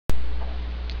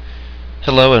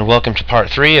Hello and welcome to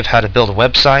part 3 of how to build a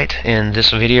website. In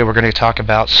this video we're going to talk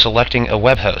about selecting a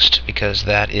web host because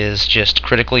that is just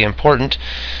critically important,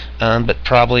 but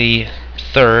probably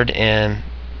third in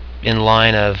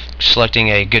line of selecting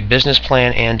a good business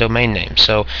plan and domain name.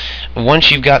 So once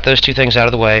you've got those two things out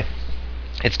of the way,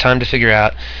 it's time to figure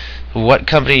out what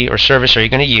company or service are you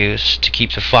going to use to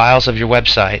keep the files of your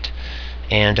website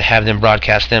and to have them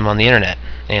broadcast them on the internet,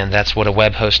 and that's what a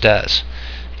web host does.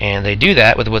 And they do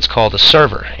that with what's called a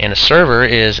server. And a server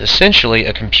is essentially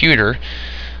a computer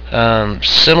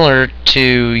similar to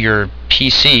your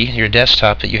PC, your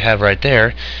desktop that you have right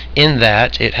there, in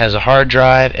that it has a hard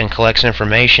drive and collects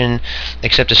information,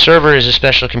 except a server is a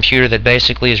special computer that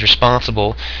basically is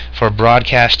responsible for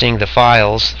broadcasting the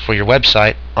files for your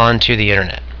website onto the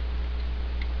internet.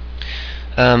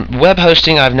 Web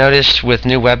hosting, I've noticed with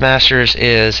new webmasters,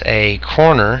 is a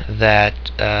corner that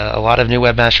a lot of new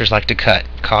webmasters like to cut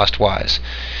cost-wise.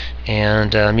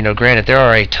 And granted, there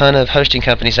are a ton of hosting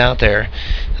companies out there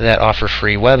that offer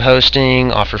free web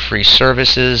hosting, offer free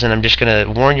services, and I'm just going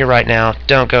to warn you right now,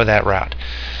 don't go that route.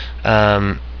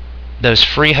 Those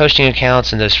free hosting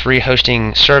accounts and those free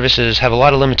hosting services have a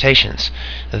lot of limitations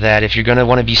that if you're going to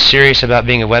want to be serious about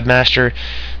being a webmaster,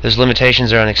 those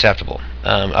limitations are unacceptable.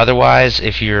 Otherwise,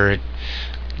 if you're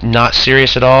not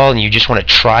serious at all and you just want to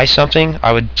try something,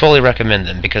 I would fully recommend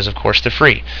them because of course they're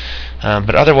free.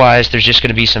 But otherwise, there's just going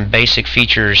to be some basic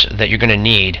features that you're going to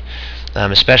need,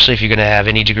 especially if you're going to have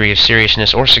any degree of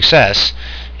seriousness or success,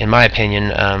 in my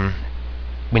opinion,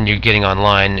 when you're getting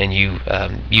online and you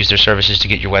use their services to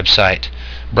get your website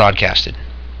broadcasted.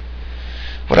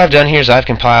 What I've done here is I've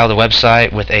compiled a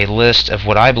website with a list of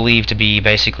what I believe to be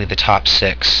basically the top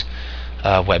 6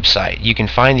 website. You can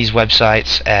find these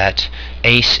websites at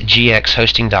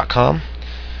acegxhosting.com,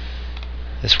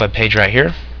 this web page right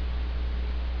here.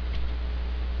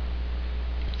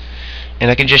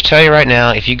 And I can just tell you right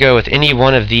now, if you go with any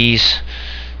one of these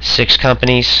 6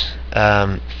 companies,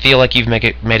 feel like you've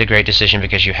made a great decision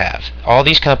because you have. All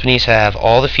these companies have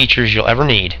all the features you'll ever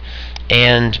need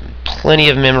and plenty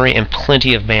of memory and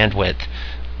plenty of bandwidth,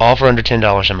 all for under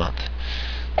 $10 a month.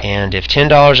 And if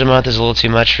 $10 a month is a little too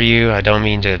much for you, I don't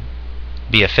mean to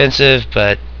be offensive,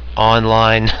 but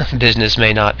online business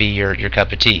may not be your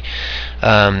cup of tea.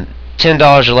 $10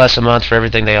 or less a month for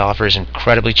everything they offer is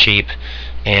incredibly cheap.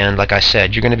 And like I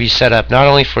said, you're going to be set up not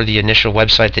only for the initial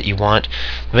website that you want,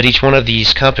 but each one of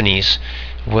these companies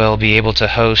will be able to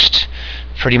host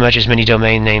pretty much as many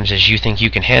domain names as you think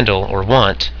you can handle or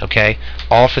want, okay,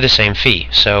 all for the same fee.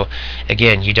 So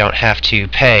again, you don't have to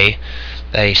pay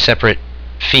a separate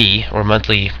fee or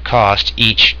monthly cost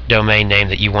each domain name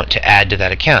that you want to add to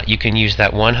that account. You can use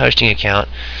that one hosting account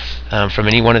from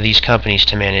any one of these companies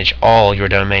to manage all your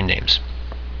domain names.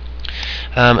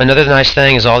 Another nice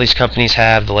thing is all these companies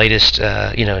have the latest in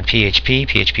PHP,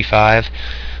 PHP 5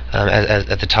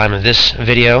 at the time of this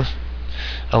video,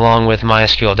 along with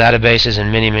MySQL databases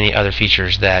and many other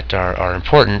features that are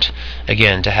important,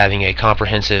 again, to having a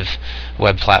comprehensive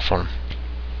web platform.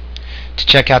 To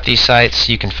check out these sites,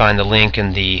 you can find the link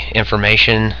in the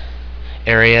information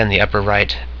area in the upper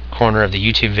right corner of the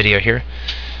YouTube video here.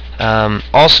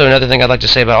 Also, another thing I'd like to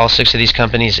say about all 6 of these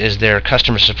companies is their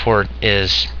customer support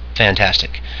is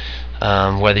fantastic.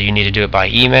 Whether you need to do it by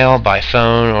email, by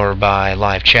phone, or by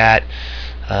live chat,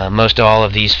 most all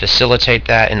of these facilitate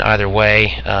that in either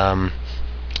way.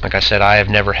 Like I said, I have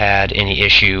never had any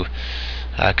issue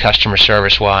customer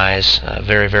service wise.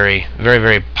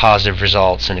 Very positive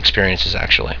results and experiences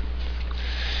actually.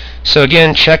 So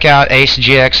again, check out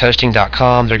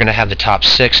acegxhosting.com. They're going to have the top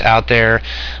 6 out there.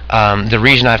 The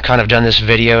reason I've kind of done this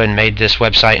video and made this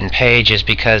website and page is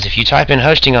because if you type in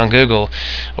hosting on Google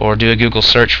or do a Google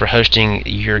search for hosting,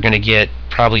 you're going to get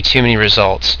probably too many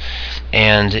results.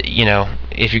 And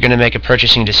if you're going to make a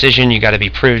purchasing decision, you got to be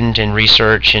prudent and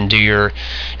research and do your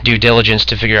due diligence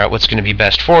to figure out what's going to be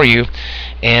best for you,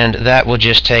 and that will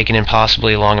just take an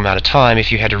impossibly long amount of time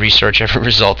if you had to research every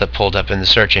result that pulled up in the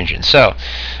search engine. So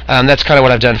that's kind of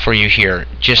what I've done for you here.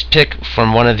 Just pick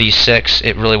from one of these 6.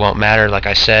 It really won't matter. Like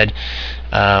I said,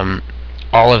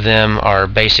 all of them are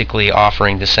basically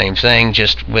offering the same thing,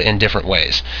 just in different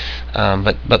ways.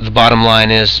 But the bottom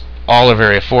line is, all are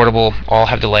very affordable, all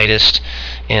have the latest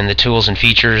in the tools and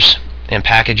features and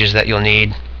packages that you'll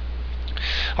need.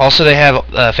 Also, they have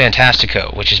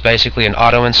Fantastico, which is basically an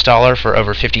auto installer for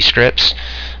over 50 scripts.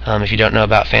 If you don't know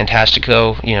about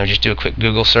Fantastico, just do a quick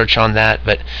Google search on that.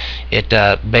 But it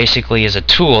basically is a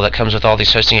tool that comes with all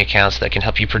these hosting accounts that can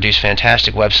help you produce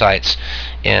fantastic websites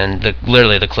in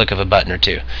literally the click of a button or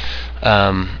two.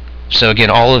 So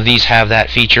again, all of these have that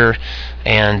feature.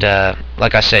 And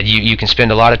like I said, you can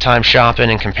spend a lot of time shopping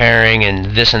and comparing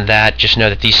and this and that. Just know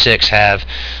that these 6 have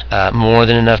more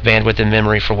than enough bandwidth and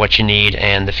memory for what you need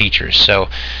and the features. So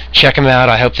check them out.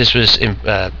 I hope this was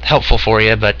helpful for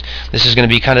you, but this is going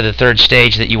to be kind of the third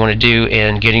stage that you want to do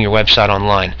in getting your website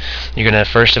online. You're going to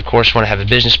first, of course, want to have a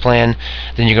business plan.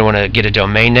 Then you're going to want to get a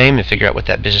domain name and figure out what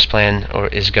that business plan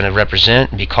is going to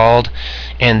represent and be called.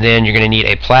 And then you're going to need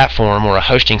a platform or a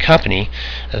hosting company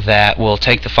that will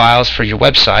take the files for your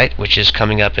website, which is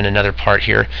coming up in another part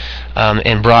here,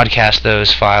 and broadcast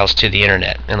those files to the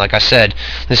internet. And like I said,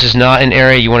 this is not an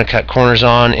area you want to cut corners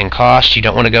on in cost. You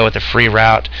don't want to go with a free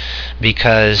route,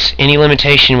 because any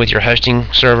limitation with your hosting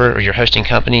server or your hosting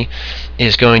company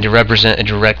is going to represent a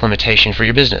direct limitation for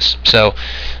your business. So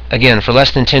again, for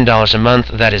less than $10 a month,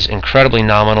 that is incredibly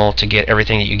nominal to get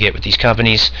everything that you get with these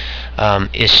companies.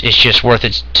 It's just worth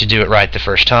it to do it right the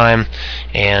first time.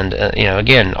 And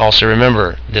again, also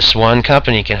remember, this one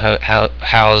company can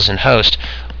house and host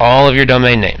all of your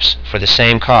domain names for the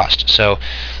same cost. So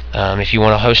if you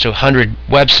want to host 100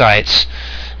 websites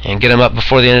and get them up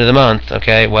before the end of the month,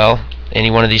 okay, well, any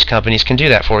one of these companies can do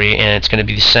that for you, and it's going to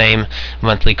be the same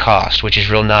monthly cost, which is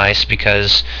real nice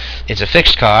because it's a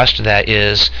fixed cost that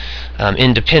is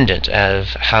independent of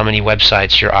how many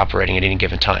websites you're operating at any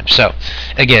given time. So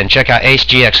again, check out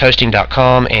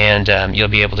acegxhosting.com, and you'll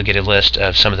be able to get a list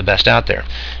of some of the best out there.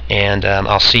 And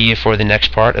I'll see you for the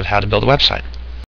next part of how to build a website.